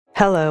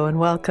Hello and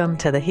welcome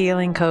to the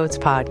Healing Codes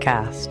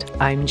podcast.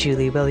 I'm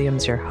Julie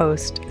Williams, your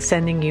host,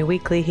 sending you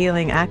weekly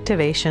healing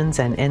activations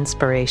and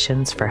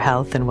inspirations for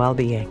health and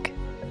well-being.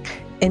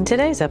 In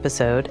today's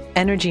episode,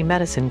 Energy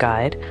Medicine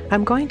Guide,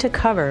 I'm going to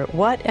cover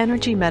what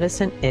energy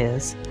medicine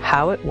is,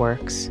 how it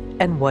works,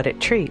 and what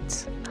it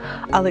treats.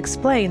 I'll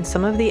explain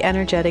some of the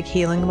energetic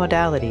healing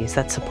modalities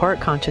that support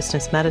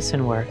consciousness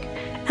medicine work,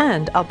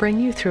 and I'll bring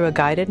you through a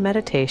guided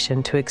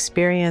meditation to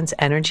experience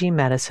energy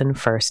medicine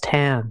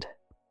firsthand.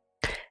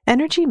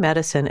 Energy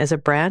medicine is a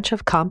branch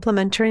of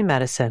complementary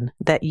medicine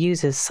that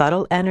uses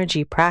subtle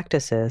energy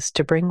practices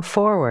to bring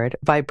forward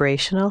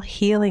vibrational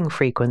healing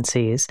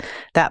frequencies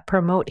that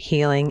promote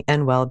healing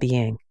and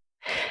well-being.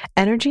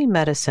 Energy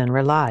medicine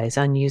relies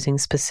on using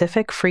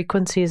specific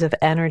frequencies of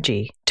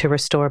energy to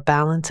restore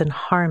balance and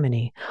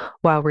harmony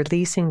while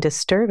releasing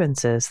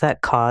disturbances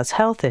that cause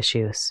health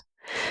issues.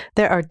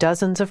 There are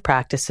dozens of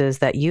practices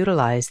that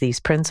utilize these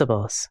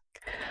principles.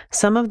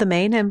 Some of the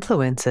main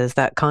influences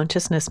that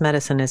consciousness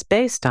medicine is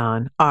based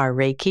on are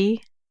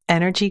Reiki,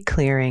 energy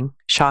clearing,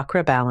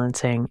 chakra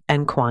balancing,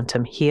 and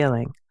quantum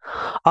healing.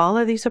 All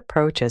of these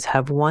approaches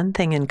have one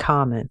thing in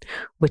common,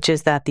 which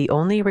is that the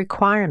only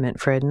requirement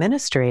for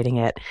administering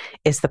it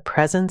is the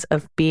presence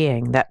of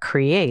being that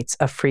creates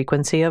a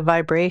frequency of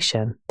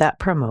vibration that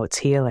promotes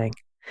healing.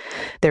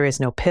 There is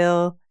no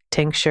pill,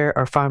 tincture,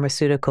 or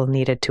pharmaceutical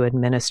needed to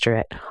administer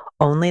it,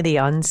 only the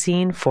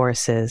unseen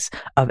forces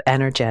of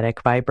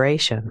energetic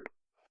vibration.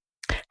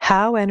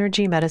 How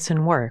energy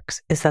medicine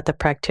works is that the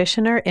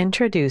practitioner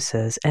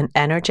introduces an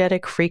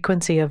energetic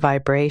frequency of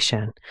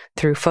vibration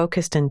through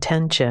focused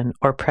intention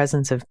or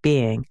presence of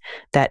being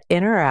that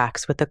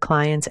interacts with the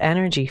client's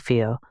energy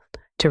field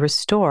to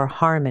restore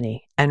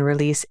harmony and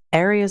release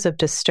areas of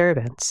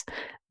disturbance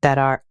that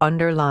are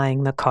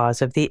underlying the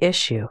cause of the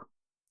issue.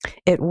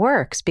 It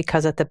works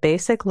because at the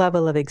basic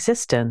level of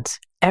existence,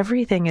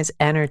 everything is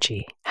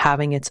energy,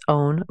 having its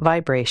own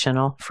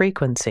vibrational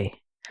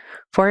frequency.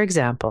 For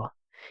example,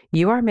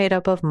 you are made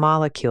up of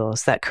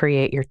molecules that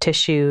create your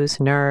tissues,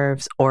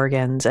 nerves,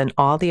 organs, and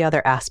all the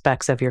other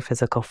aspects of your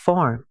physical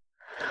form.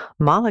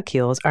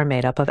 Molecules are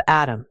made up of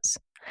atoms.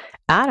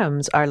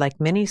 Atoms are like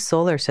mini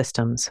solar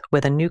systems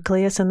with a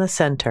nucleus in the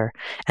center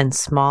and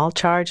small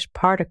charged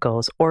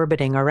particles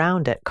orbiting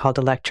around it called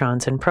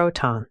electrons and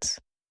protons.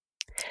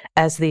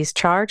 As these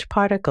charged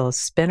particles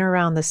spin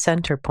around the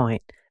center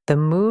point, the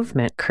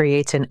movement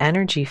creates an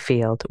energy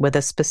field with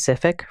a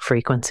specific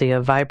frequency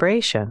of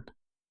vibration.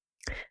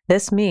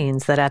 This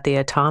means that at the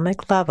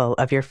atomic level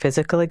of your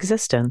physical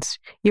existence,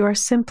 you are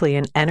simply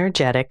an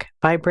energetic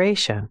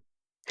vibration.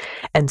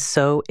 And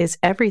so is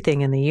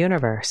everything in the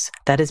universe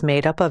that is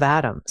made up of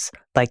atoms,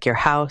 like your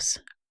house,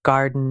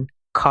 garden,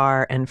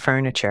 car, and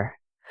furniture.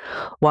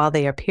 While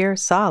they appear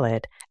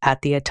solid,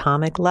 at the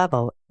atomic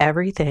level,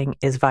 everything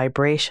is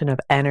vibration of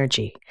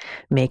energy,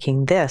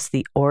 making this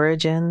the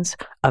origins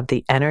of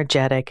the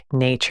energetic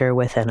nature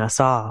within us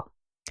all.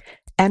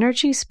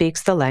 Energy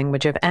speaks the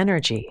language of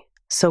energy,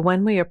 so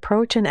when we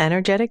approach an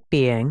energetic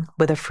being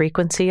with a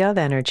frequency of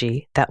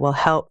energy that will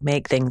help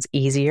make things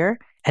easier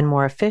and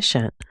more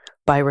efficient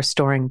by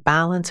restoring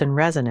balance and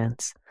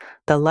resonance,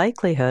 the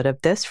likelihood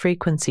of this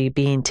frequency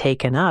being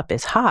taken up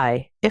is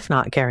high, if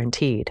not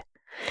guaranteed.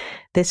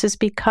 This is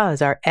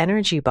because our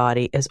energy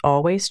body is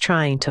always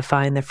trying to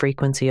find the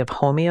frequency of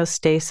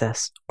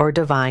homeostasis or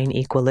divine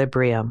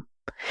equilibrium.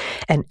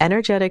 An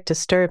energetic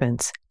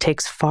disturbance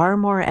takes far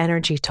more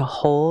energy to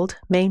hold,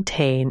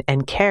 maintain,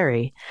 and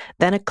carry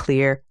than a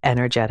clear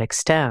energetic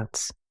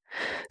stance.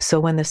 So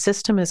when the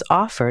system is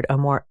offered a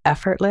more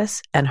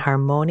effortless and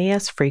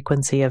harmonious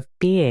frequency of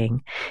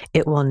being,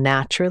 it will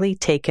naturally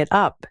take it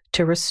up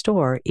to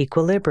restore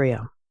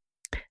equilibrium.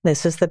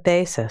 This is the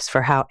basis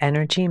for how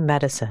energy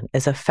medicine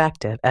is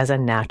effective as a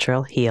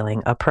natural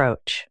healing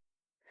approach.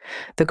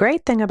 The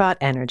great thing about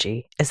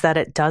energy is that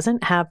it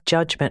doesn't have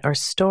judgment or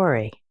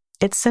story.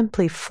 It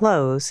simply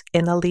flows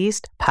in the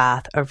least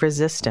path of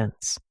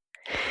resistance.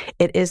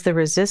 It is the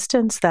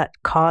resistance that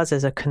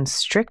causes a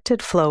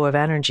constricted flow of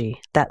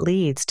energy that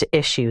leads to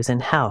issues in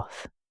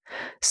health.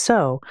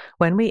 So,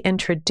 when we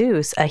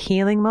introduce a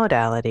healing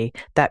modality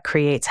that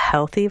creates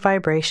healthy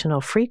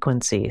vibrational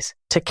frequencies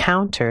to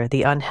counter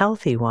the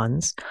unhealthy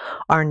ones,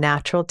 our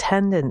natural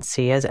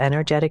tendency as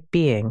energetic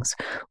beings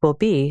will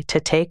be to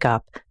take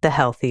up the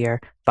healthier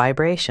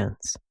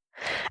vibrations.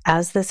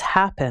 As this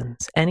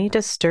happens, any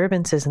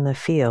disturbances in the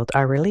field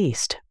are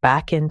released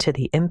back into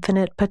the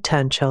infinite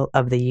potential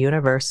of the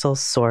universal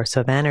source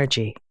of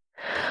energy.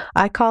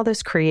 I call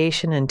this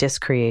creation and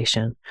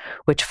discreation,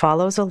 which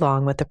follows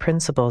along with the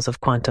principles of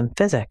quantum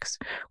physics,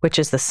 which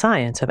is the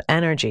science of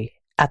energy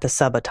at the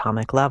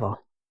subatomic level.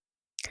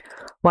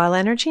 While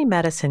energy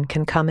medicine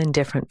can come in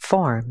different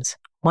forms,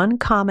 one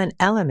common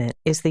element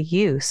is the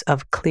use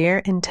of clear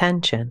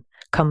intention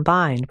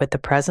combined with the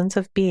presence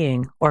of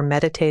being or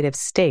meditative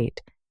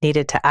state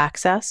needed to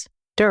access,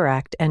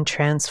 direct, and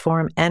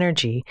transform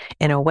energy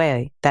in a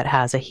way that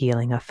has a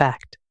healing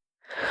effect.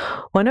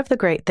 One of the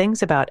great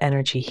things about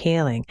energy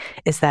healing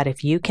is that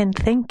if you can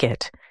think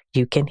it,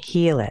 you can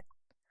heal it.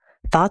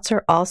 Thoughts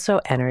are also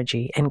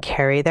energy and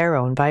carry their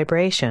own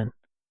vibration.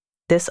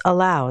 This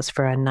allows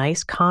for a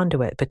nice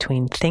conduit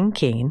between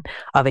thinking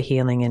of a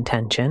healing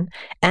intention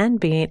and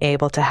being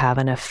able to have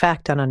an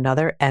effect on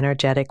another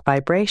energetic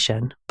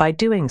vibration by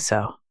doing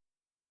so.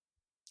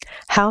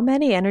 How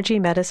many energy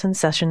medicine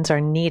sessions are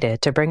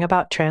needed to bring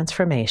about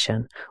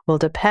transformation will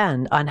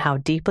depend on how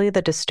deeply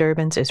the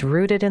disturbance is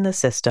rooted in the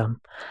system,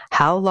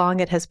 how long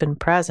it has been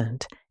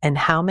present, and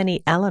how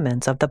many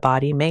elements of the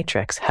body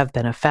matrix have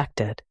been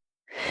affected.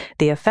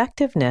 The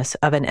effectiveness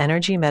of an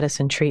energy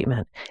medicine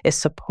treatment is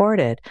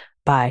supported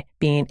by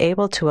being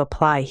able to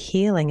apply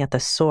healing at the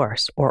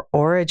source or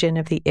origin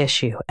of the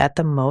issue at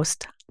the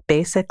most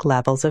basic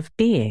levels of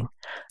being,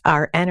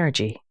 our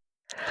energy.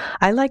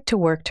 I like to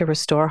work to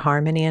restore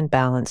harmony and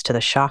balance to the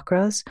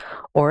chakras,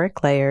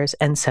 auric layers,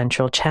 and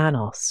central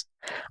channels.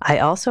 I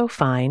also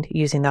find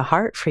using the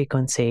heart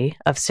frequency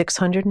of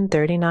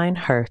 639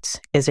 Hz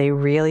is a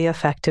really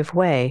effective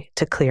way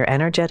to clear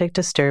energetic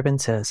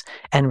disturbances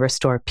and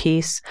restore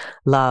peace,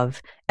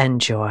 love,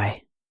 and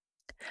joy.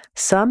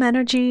 Some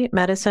energy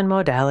medicine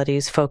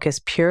modalities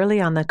focus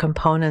purely on the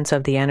components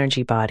of the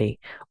energy body,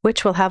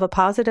 which will have a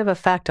positive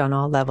effect on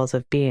all levels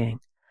of being.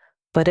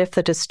 But if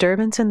the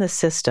disturbance in the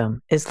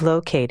system is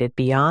located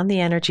beyond the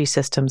energy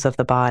systems of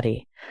the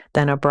body,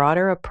 then a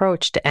broader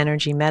approach to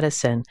energy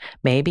medicine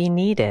may be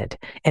needed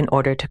in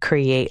order to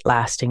create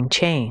lasting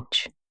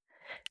change.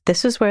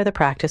 This is where the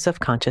practice of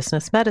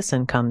consciousness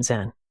medicine comes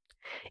in.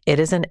 It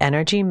is an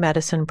energy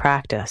medicine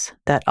practice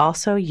that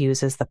also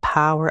uses the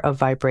power of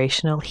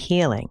vibrational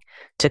healing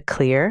to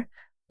clear,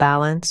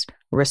 balance,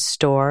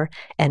 restore,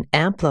 and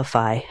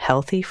amplify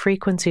healthy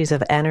frequencies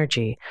of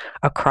energy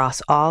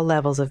across all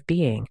levels of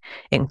being,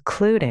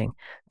 including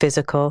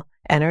physical,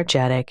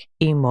 energetic,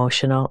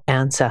 emotional,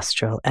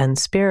 ancestral, and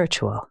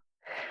spiritual.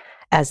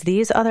 As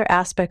these other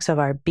aspects of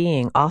our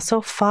being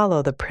also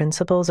follow the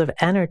principles of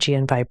energy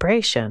and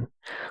vibration,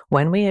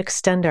 when we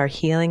extend our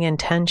healing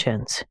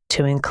intentions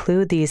to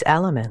include these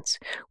elements,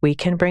 we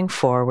can bring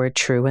forward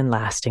true and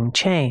lasting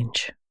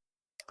change.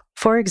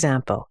 For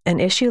example, an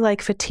issue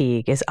like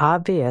fatigue is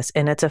obvious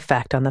in its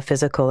effect on the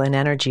physical and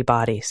energy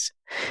bodies.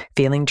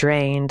 Feeling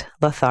drained,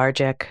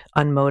 lethargic,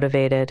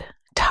 unmotivated,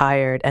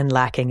 tired, and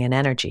lacking in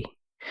energy.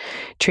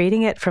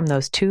 Treating it from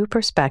those two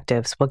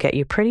perspectives will get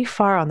you pretty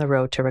far on the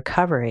road to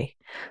recovery,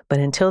 but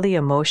until the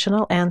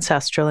emotional,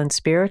 ancestral, and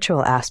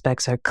spiritual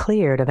aspects are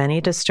cleared of any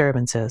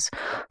disturbances,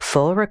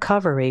 full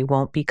recovery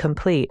won't be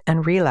complete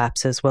and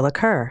relapses will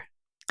occur.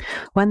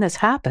 When this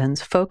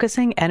happens,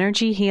 focusing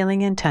energy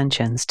healing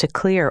intentions to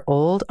clear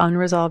old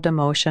unresolved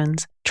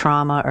emotions,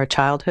 trauma, or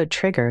childhood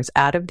triggers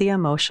out of the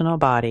emotional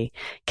body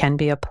can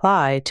be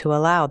applied to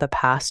allow the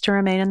past to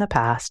remain in the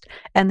past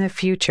and the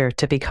future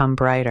to become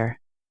brighter.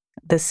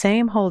 The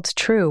same holds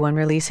true when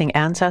releasing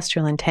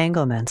ancestral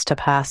entanglements to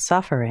past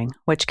suffering,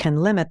 which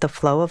can limit the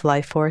flow of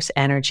life force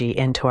energy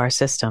into our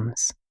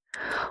systems.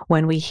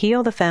 When we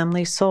heal the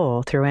family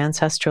soul through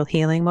ancestral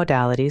healing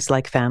modalities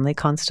like family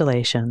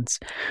constellations,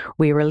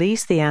 we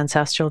release the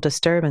ancestral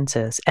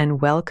disturbances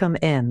and welcome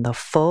in the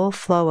full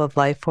flow of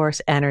life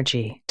force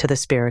energy to the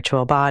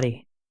spiritual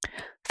body.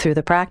 Through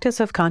the practice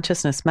of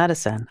consciousness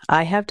medicine,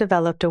 I have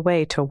developed a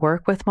way to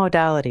work with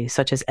modalities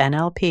such as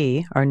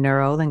NLP, or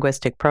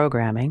Neuro-Linguistic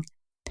Programming,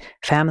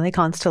 family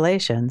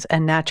constellations,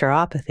 and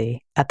naturopathy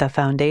at the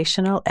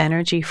foundational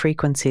energy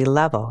frequency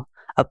level,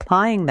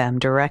 applying them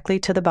directly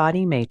to the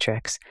body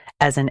matrix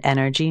as an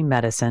energy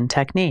medicine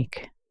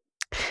technique.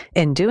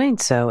 In doing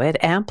so, it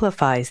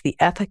amplifies the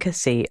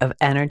efficacy of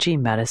energy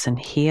medicine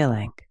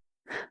healing.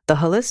 The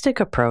holistic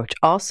approach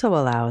also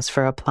allows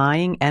for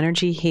applying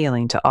energy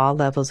healing to all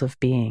levels of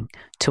being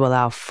to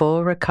allow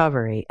full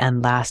recovery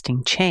and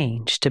lasting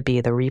change to be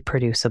the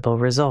reproducible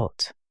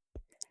result.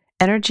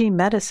 Energy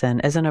medicine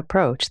is an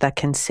approach that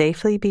can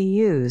safely be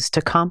used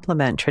to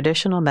complement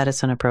traditional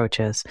medicine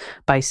approaches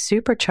by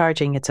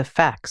supercharging its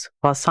effects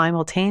while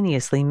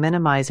simultaneously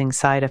minimizing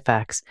side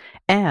effects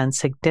and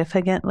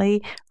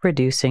significantly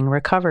reducing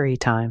recovery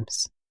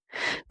times.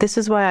 This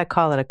is why I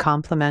call it a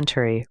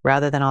complementary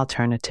rather than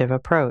alternative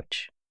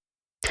approach.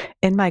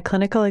 In my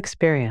clinical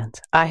experience,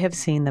 I have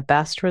seen the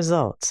best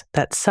results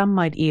that some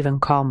might even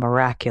call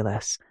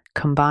miraculous,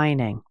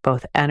 combining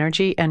both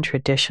energy and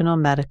traditional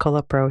medical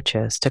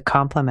approaches to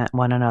complement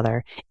one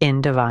another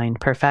in divine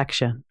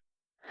perfection.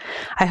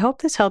 I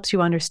hope this helps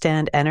you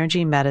understand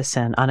energy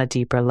medicine on a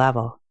deeper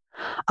level.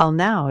 I'll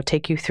now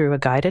take you through a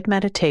guided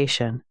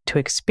meditation to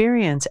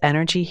experience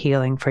energy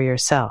healing for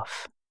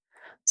yourself.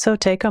 So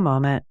take a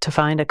moment to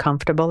find a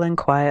comfortable and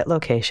quiet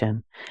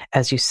location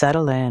as you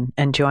settle in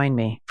and join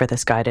me for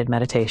this guided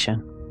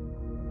meditation.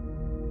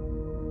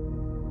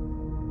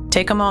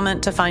 Take a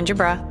moment to find your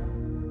breath.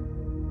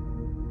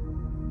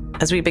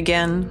 As we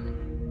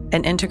begin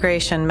an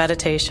integration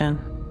meditation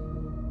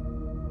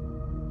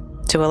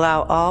to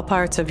allow all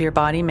parts of your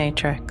body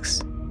matrix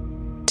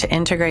to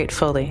integrate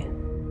fully,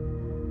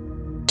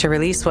 to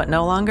release what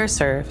no longer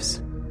serves,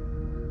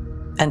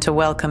 and to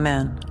welcome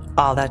in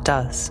all that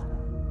does.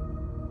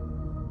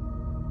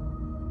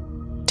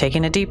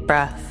 Taking a deep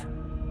breath,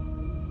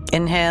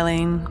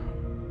 inhaling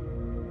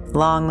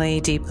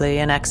longly, deeply,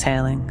 and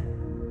exhaling.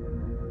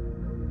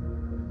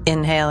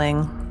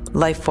 Inhaling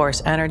life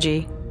force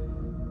energy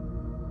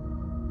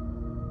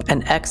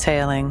and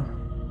exhaling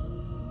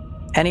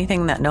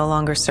anything that no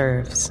longer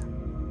serves.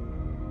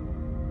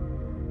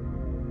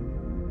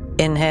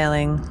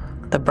 Inhaling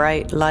the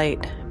bright,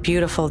 light,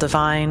 beautiful,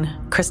 divine,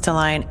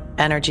 crystalline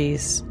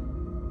energies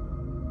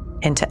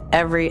into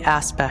every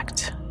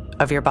aspect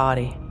of your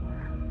body: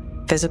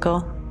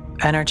 physical,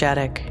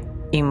 energetic,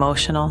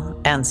 emotional,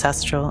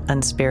 ancestral,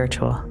 and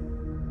spiritual.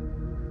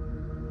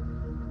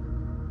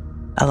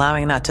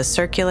 Allowing that to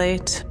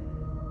circulate,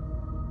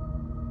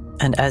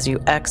 and as you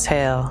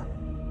exhale,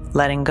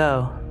 letting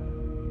go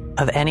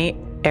of any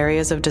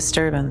areas of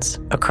disturbance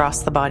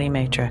across the body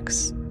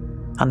matrix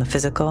on the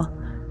physical,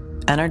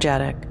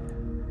 energetic,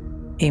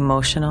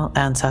 emotional,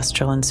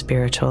 ancestral, and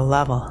spiritual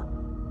level.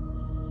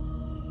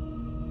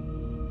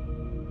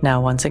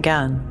 Now, once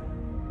again,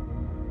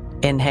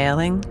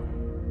 inhaling,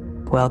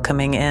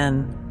 welcoming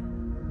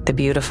in the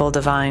beautiful,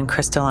 divine,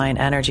 crystalline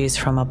energies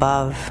from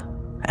above,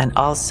 and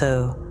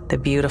also the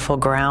beautiful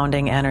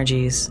grounding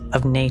energies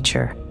of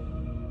nature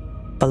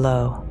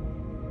below.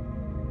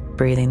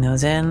 Breathing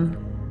those in,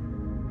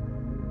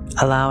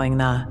 allowing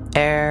the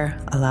air,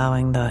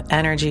 allowing the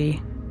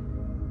energy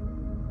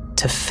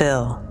to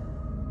fill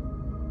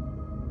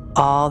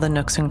all the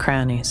nooks and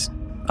crannies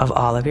of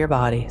all of your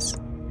bodies.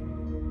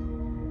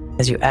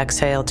 As you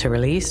exhale to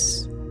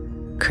release,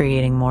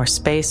 creating more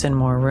space and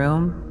more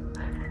room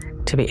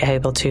to be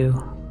able to,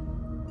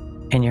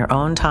 in your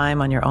own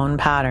time, on your own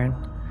pattern,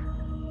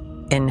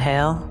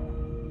 inhale,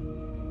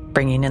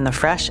 bringing in the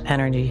fresh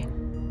energy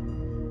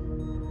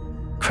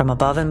from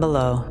above and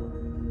below,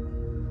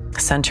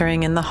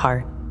 centering in the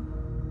heart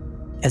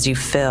as you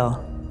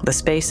fill the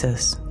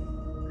spaces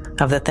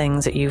of the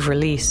things that you've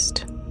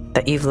released,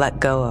 that you've let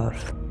go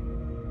of,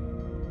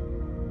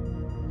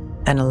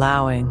 and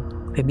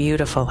allowing the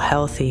beautiful,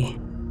 healthy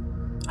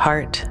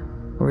heart,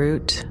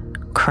 root,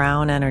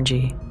 crown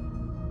energy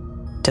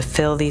to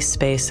fill these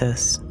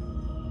spaces,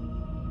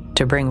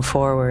 to bring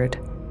forward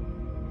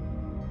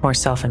more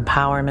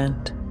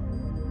self-empowerment,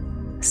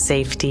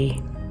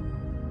 safety,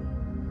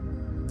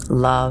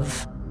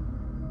 love,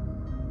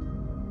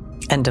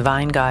 and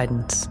divine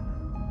guidance,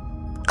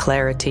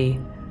 clarity,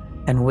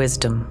 and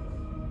wisdom.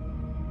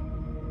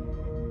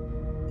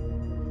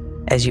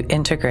 As you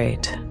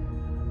integrate,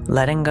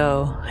 letting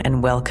go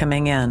and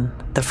welcoming in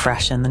the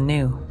fresh and the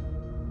new.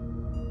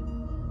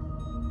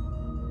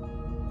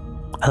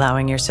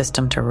 Allowing your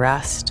system to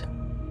rest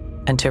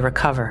and to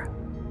recover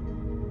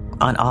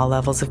on all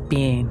levels of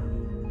being,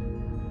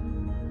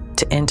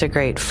 to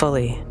integrate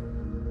fully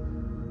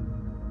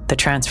the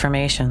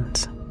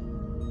transformations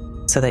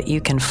so that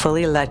you can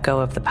fully let go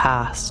of the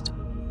past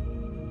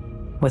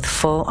with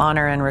full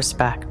honor and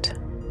respect,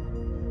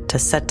 to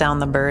set down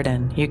the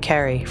burden you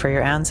carry for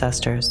your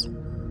ancestors,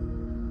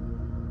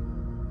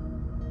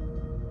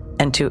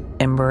 and to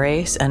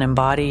embrace and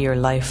embody your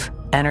life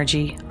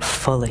energy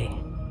fully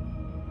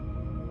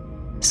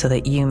so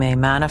that you may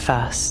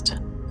manifest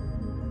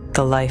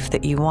the life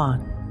that you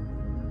want.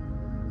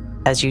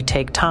 As you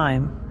take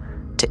time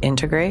to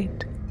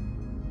integrate,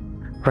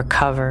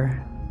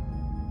 recover,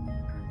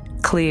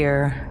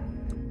 clear,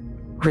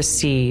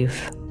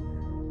 receive,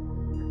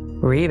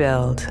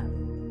 rebuild,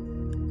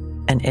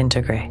 and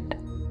integrate.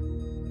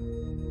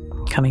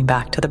 Coming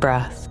back to the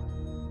breath.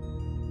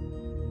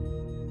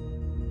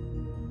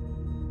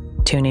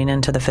 Tuning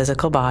into the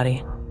physical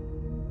body.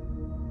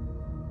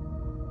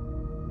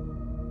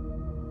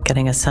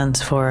 Getting a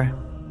sense for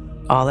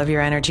all of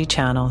your energy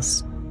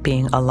channels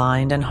being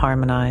aligned and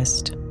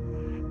harmonized.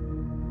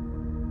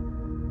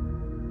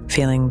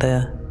 Feeling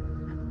the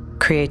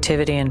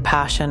creativity and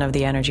passion of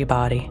the energy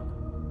body.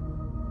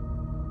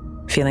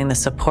 Feeling the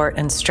support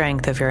and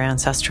strength of your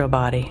ancestral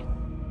body.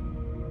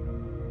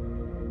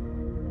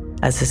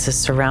 As this is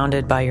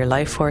surrounded by your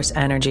life force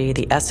energy,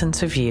 the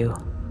essence of you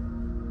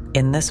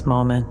in this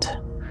moment,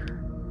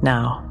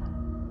 now.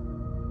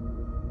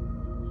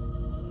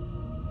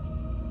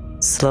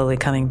 Slowly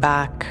coming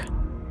back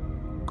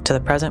to the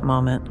present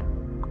moment,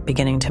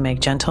 beginning to make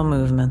gentle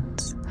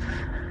movements,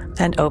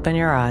 and open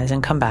your eyes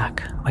and come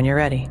back when you're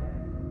ready.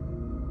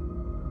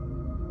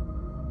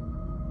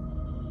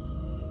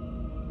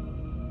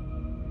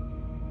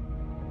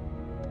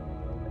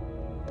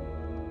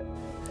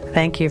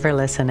 Thank you for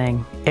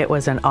listening. It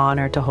was an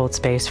honor to hold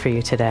space for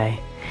you today.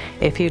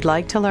 If you'd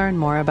like to learn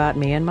more about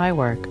me and my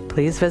work,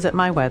 please visit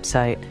my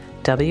website,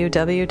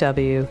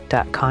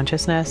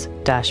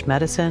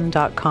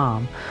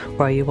 www.consciousness-medicine.com,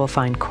 where you will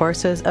find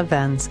courses,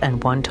 events,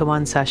 and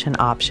one-to-one session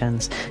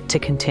options to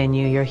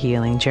continue your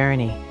healing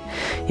journey.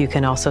 You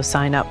can also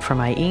sign up for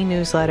my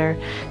e-newsletter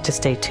to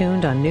stay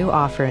tuned on new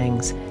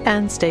offerings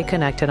and stay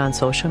connected on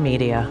social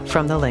media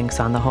from the links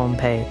on the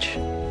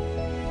homepage.